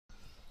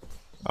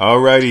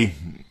Alrighty.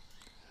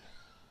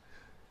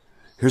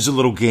 Here's a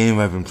little game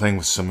I've been playing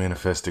with some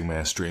Manifesting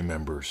Mastery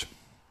members.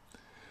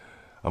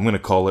 I'm going to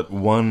call it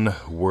One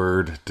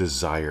Word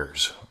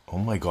Desires. Oh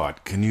my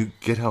God, can you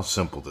get how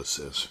simple this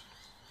is?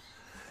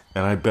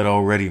 And I bet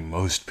already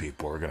most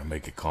people are going to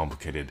make it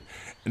complicated.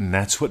 And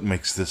that's what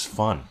makes this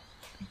fun.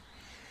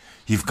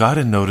 You've got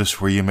to notice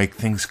where you make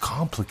things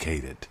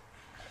complicated.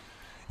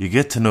 You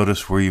get to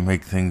notice where you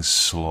make things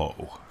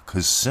slow.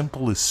 Because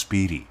simple is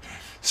speedy.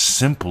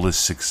 Simple is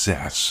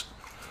success.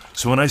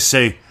 So when I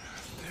say,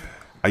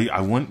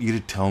 I want you to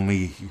tell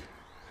me,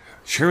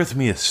 share with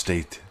me a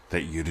state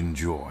that you'd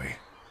enjoy.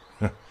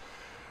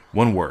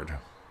 One word.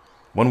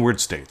 One word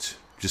states.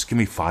 Just give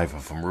me 5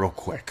 of them real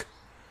quick.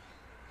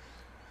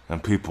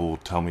 And people will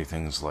tell me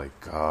things like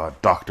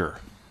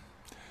doctor,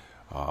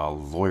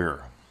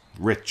 lawyer,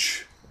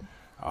 rich.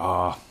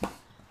 How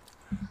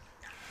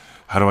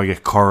do I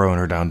get car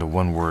owner down to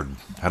one word?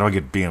 How do I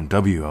get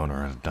BMW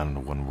owner down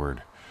to one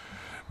word?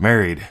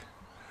 Married.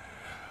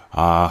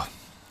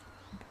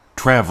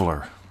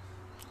 Traveler.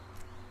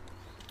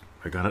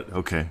 I got it?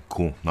 Okay,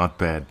 cool. Not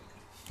bad.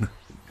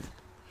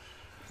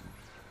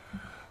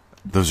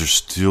 Those are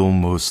still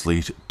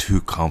mostly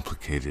too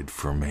complicated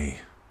for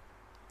me.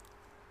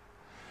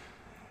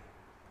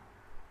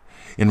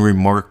 In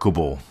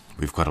Remarkable,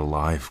 we've got a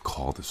live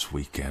call this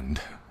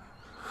weekend.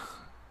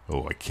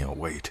 Oh, I can't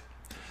wait.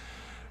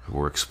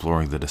 We're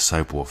exploring the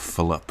disciple of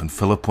Philip, and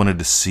Philip wanted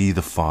to see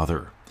the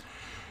Father.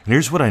 And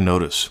here's what I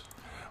notice.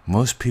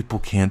 Most people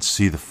can't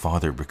see the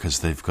Father because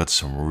they've got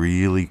some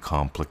really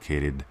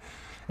complicated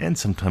and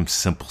sometimes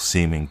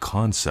simple-seeming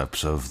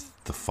concepts of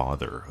the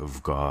Father,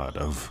 of God,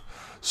 of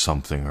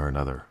something or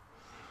another.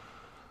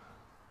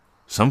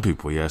 Some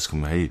people, you ask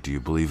them, hey, do you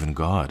believe in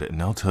God? And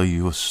they'll tell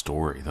you a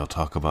story. They'll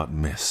talk about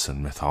myths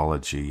and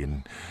mythology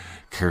and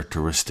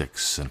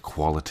characteristics and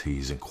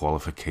qualities and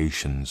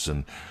qualifications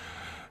and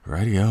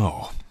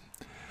radio.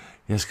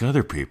 You ask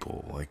other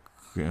people, like,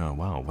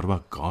 wow, what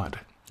about God?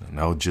 And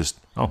they'll just,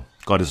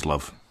 God is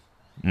love.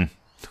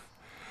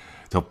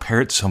 They'll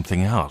parrot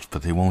something out,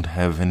 but they won't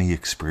have any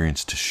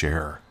experience to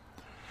share.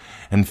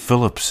 And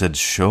Philip said,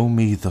 show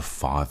me the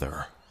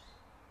Father.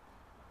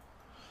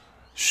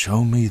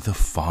 Show me the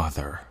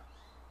Father.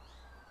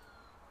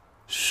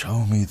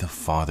 Show me the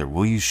Father.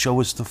 Will you show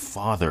us the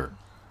Father?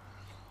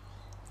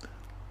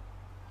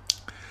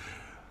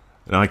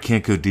 Now, I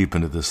can't go deep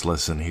into this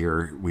lesson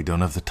here. We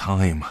don't have the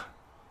time.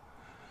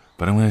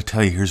 But I'm going to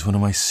tell you, here's one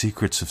of my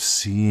secrets of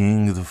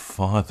seeing the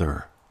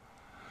Father.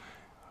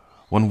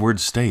 One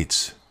word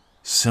states,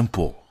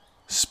 simple,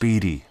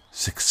 speedy,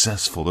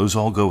 successful. Those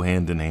all go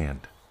hand in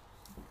hand.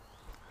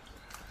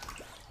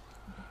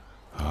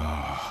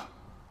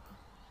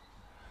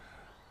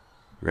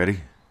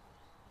 Ready?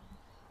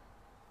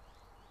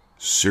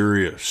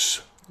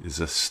 Serious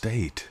is a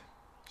state.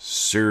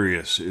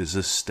 Serious is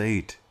a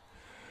state.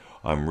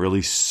 I'm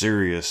really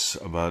serious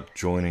about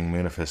joining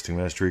Manifesting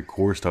Mastery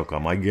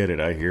Course.com. I get it.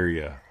 I hear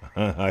you.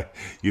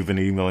 You've been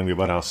emailing me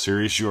about how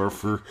serious you are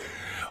for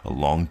a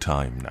long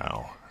time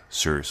now.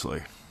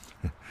 Seriously.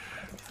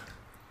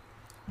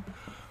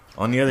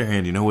 On the other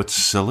hand, you know what's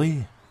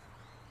silly?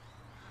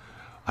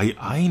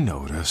 I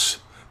notice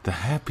the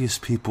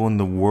happiest people in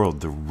the world,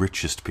 the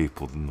richest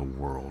people in the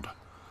world.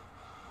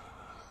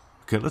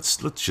 Okay, let's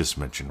just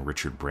mention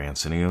Richard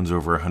Branson. He owns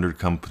over 100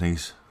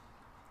 companies.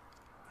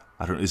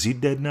 Is he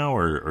dead now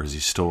or is he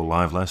still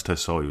alive? Last I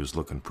saw, he was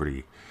looking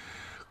pretty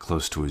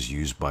close to his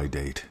use-by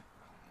date.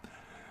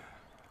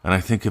 And I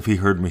think if he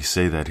heard me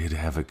say that, he'd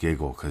have a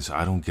giggle, because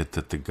I don't get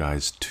that the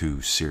guy's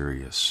too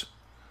serious.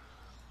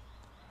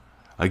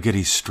 I get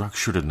he's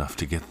structured enough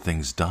to get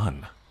things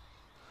done.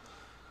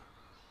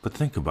 But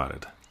think about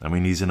it. I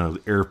mean, he's in an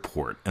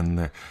airport and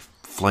the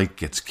flight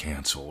gets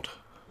canceled.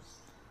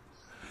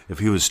 If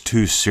he was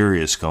too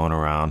serious going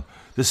around,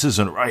 this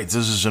isn't right,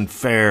 this isn't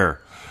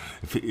fair.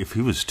 If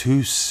he was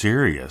too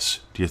serious,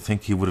 do you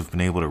think he would have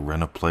been able to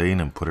rent a plane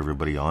and put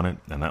everybody on it?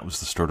 And that was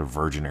the start of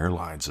Virgin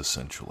Airlines,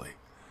 essentially.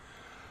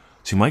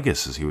 See, my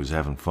guess is he was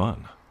having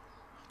fun.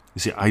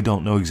 You see, I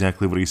don't know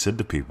exactly what he said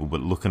to people,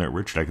 but looking at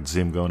Richard, I could see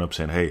him going up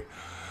saying, hey,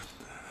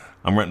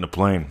 I'm renting a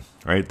plane,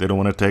 right? They don't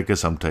want to take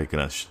us, I'm taking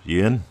us.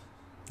 You in?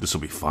 This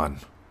will be fun.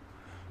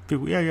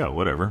 People, yeah,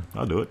 whatever.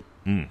 I'll do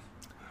it.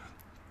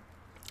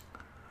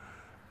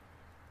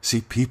 See,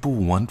 people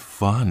want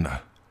fun.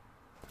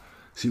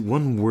 See,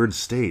 one word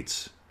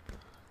states,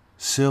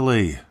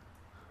 silly,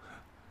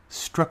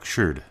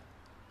 structured.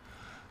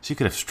 So you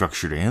could have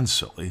structured and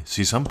silly.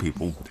 See, some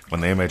people,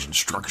 when they imagine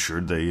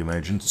structured, they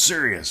imagine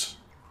serious.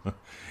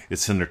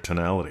 It's in their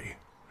tonality.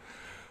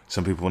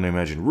 Some people, when they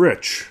imagine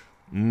rich,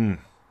 well,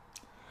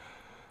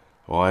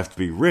 I have to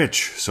be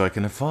rich so I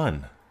can have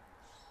fun.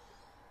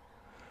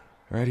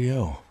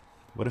 Radio.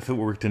 What if it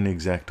worked in the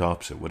exact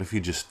opposite? What if you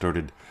just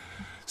started...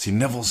 See,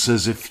 Neville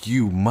says if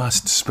you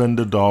must spend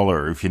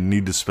 $1, if you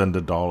need to spend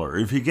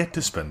 $1, if you get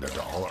to spend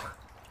 $1,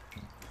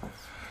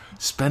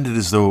 spend it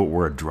as though it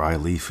were a dry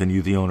leaf and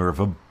you the owner of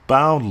a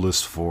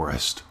boundless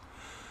forest.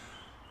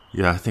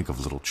 Yeah, I think of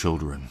little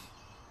children.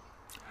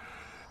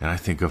 And I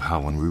think of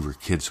how when we were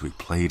kids, we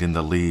played in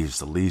the leaves.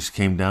 The leaves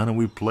came down and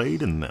we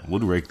played in them.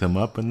 We'd rake them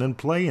up and then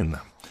play in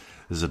them.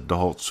 As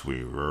adults,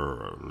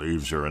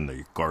 leaves are in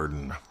the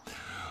garden.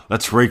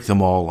 Let's rake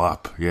them all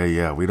up.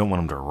 Yeah, we don't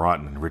want them to rot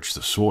and enrich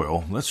the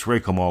soil. Let's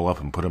rake them all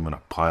up and put them in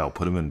a pile,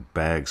 put them in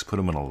bags, put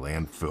them in a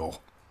landfill.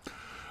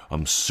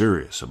 I'm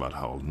serious about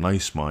how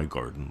nice my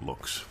garden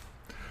looks.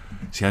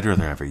 See, I'd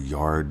rather have a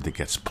yard that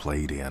gets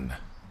played in.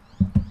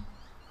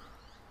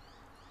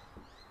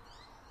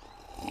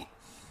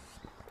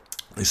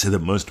 They say that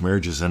most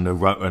marriages end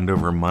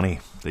over money.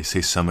 They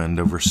say some end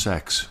over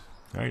sex.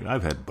 Right?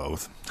 I've had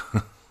both.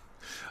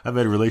 I've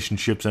had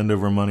relationships end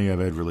over money. I've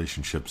had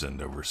relationships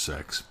end over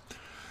sex.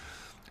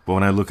 But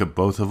when I look at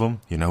both of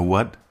them, you know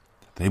what?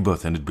 They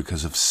both ended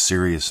because of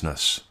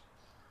seriousness.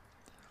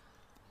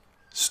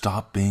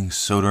 Stop being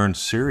so darn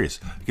serious.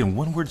 Again,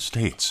 one word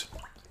states.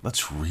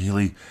 Let's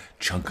really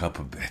chunk up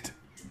a bit.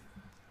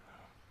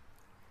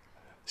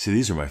 See,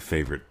 these are my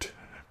favorite,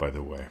 by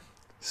the way.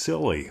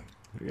 Silly.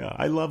 Yeah,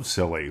 I love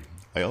silly.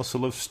 I also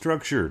love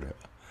structured.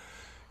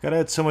 God, I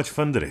had so much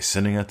fun today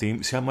sending out the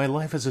email. See, my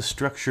life has a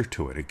structure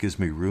to it. It gives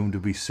me room to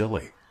be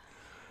silly.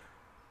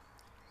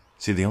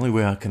 See, the only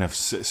way I can have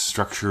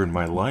structure in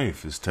my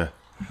life is to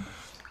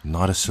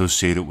not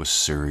associate it with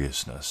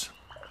seriousness.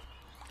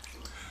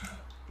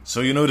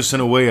 So you notice, in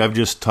a way, I've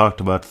just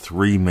talked about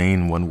 3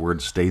 main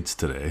one-word states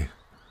today.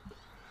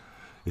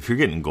 If you're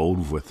getting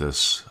gold with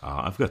this,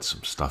 I've got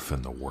some stuff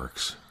in the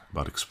works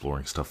about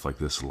exploring stuff like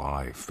this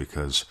live,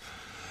 because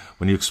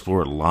when you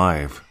explore it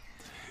live,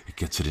 it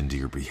gets it into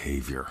your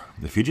behavior.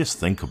 If you just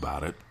think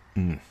about it,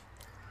 I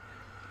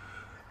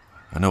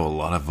know a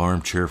lot of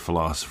armchair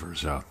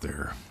philosophers out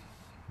there,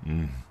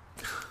 and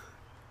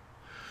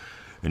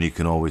you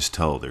can always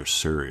tell they're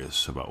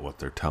serious about what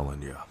they're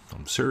telling you.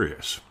 I'm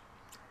serious.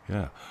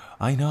 Yeah,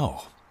 I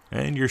know,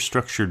 and you're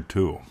structured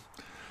too.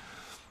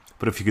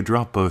 But if you could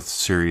drop both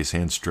serious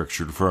and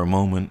structured for a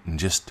moment and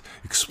just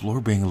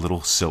explore being a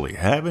little silly,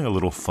 having a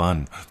little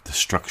fun, the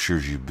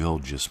structures you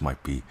build just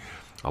might be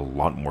a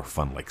lot more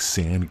fun, like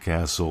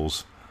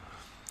sandcastles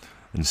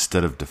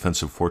instead of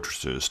defensive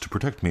fortresses to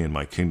protect me and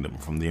my kingdom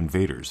from the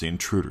invaders, the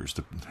intruders.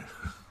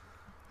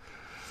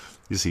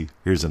 You see,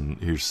 here's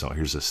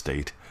a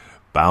state.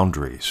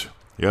 Boundaries.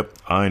 Yep,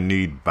 I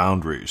need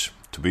boundaries.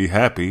 To be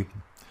happy,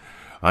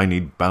 I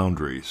need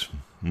boundaries.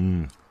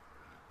 Yeah,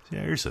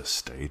 here's a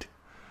state.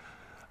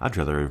 I'd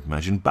rather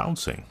imagine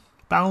bouncing.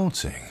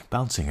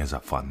 Bouncing is a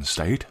fun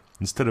state.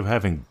 Instead of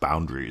having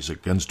boundaries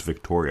against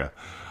Victoria,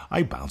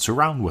 I bounce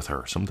around with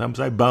her. Sometimes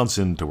I bounce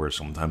into her.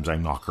 Sometimes I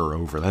knock her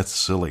over. That's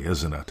silly,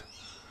 isn't it?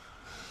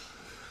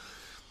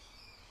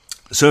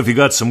 So if you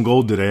got some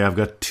gold today, I've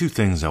got 2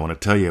 things I want to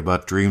tell you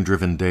about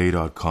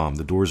DreamDrivenDay.com.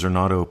 The doors are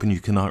not open. You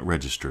cannot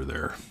register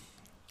there.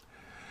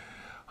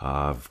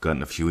 I've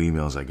gotten a few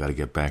emails. I got to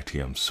get back to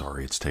you. I'm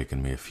sorry it's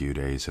taken me a few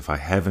days. If I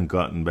haven't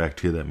gotten back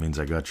to you, that means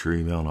I got your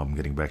email and I'm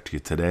getting back to you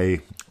today.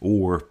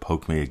 Or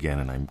poke me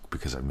again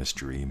because I missed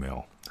your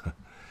email.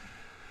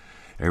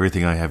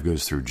 Everything I have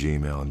goes through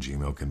Gmail, and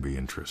Gmail can be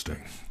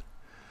interesting.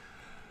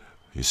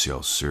 You see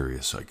how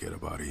serious I get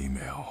about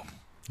email.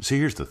 See,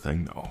 here's the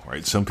thing, though,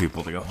 right? Some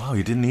people, they go, oh,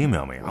 you didn't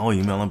email me. I'll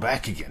email him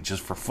back again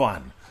just for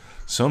fun.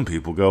 Some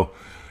people go,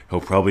 he'll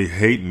probably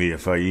hate me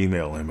if I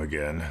email him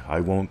again.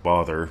 I won't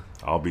bother.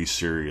 I'll be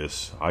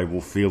serious. I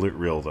will feel it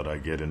real that I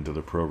get into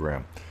the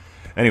program.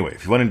 Anyway,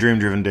 if you want a Dream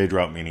Driven Day,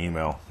 drop me an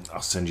email.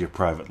 I'll send you a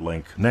private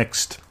link.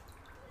 Next.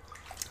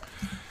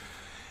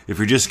 If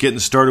you're just getting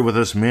started with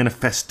us,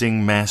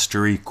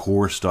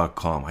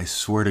 ManifestingMasteryCourse.com. I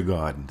swear to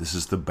God, this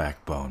is the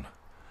backbone.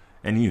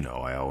 And you know,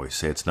 I always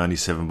say it's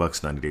 $97,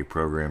 90-day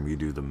program. You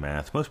do the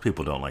math. Most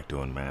people don't like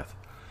doing math.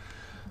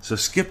 So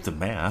skip the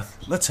math.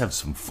 Let's have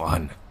some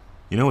fun.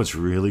 You know what's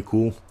really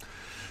cool?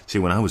 See,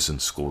 when I was in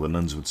school, the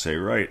nuns would say,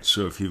 right,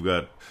 so if you've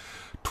got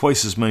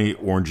twice as many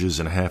oranges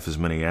and half as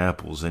many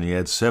apples, and you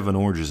had 7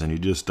 oranges and you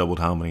just doubled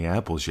how many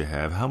apples you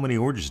have, how many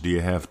oranges do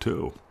you have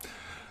too?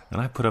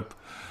 And I put up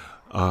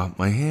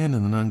my hand,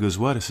 and the nun goes,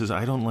 what? It says,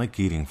 I don't like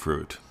eating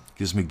fruit. It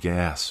gives me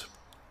gas.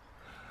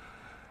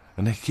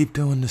 And they keep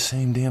doing the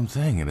same damn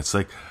thing. And it's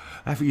like,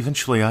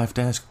 eventually I have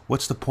to ask,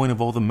 what's the point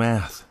of all the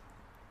math?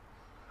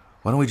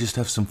 Why don't we just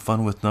have some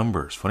fun with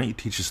numbers? Why don't you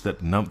teach us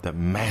that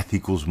math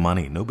equals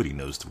money? Nobody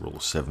knows the rule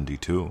of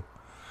 72.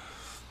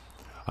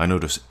 I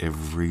notice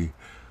every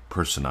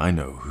person I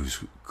know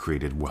who's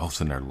created wealth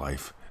in their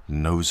life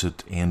knows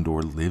it and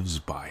or lives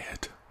by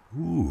it.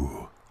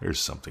 Ooh,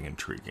 there's something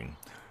intriguing.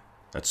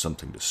 That's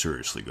something to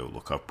seriously go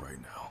look up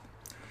right now.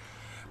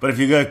 But if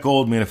you got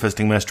gold,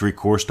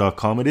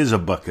 ManifestingMasteryCourse.com, it is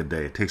 $1 a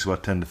day. It takes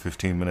about 10 to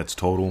 15 minutes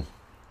total.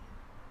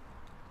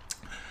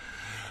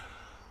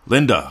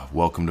 Linda,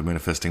 welcome to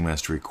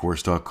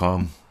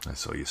ManifestingMasteryCourse.com. I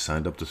saw you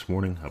signed up this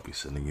morning. I'll be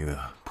sending you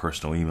a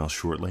personal email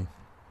shortly.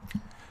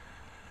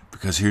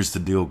 Because here's the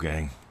deal,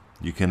 gang.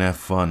 You can have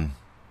fun,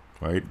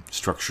 right?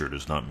 Structure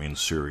does not mean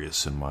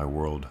serious in my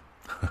world.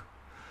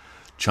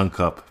 Chunk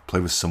up, play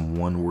with some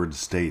one-word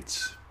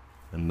states,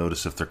 and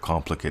notice if they're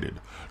complicated.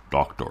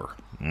 Doctor.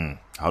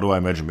 How do I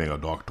imagine being a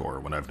doctor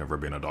when I've never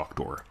been a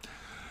doctor?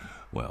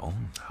 Well,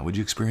 how would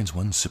you experience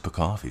one sip of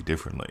coffee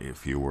differently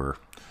if you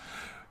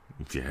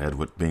had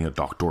what being a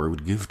doctor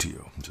would give to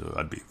you? So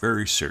I'd be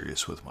very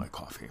serious with my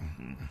coffee.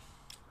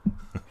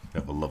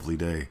 Have a lovely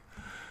day.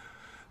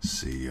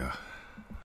 See ya.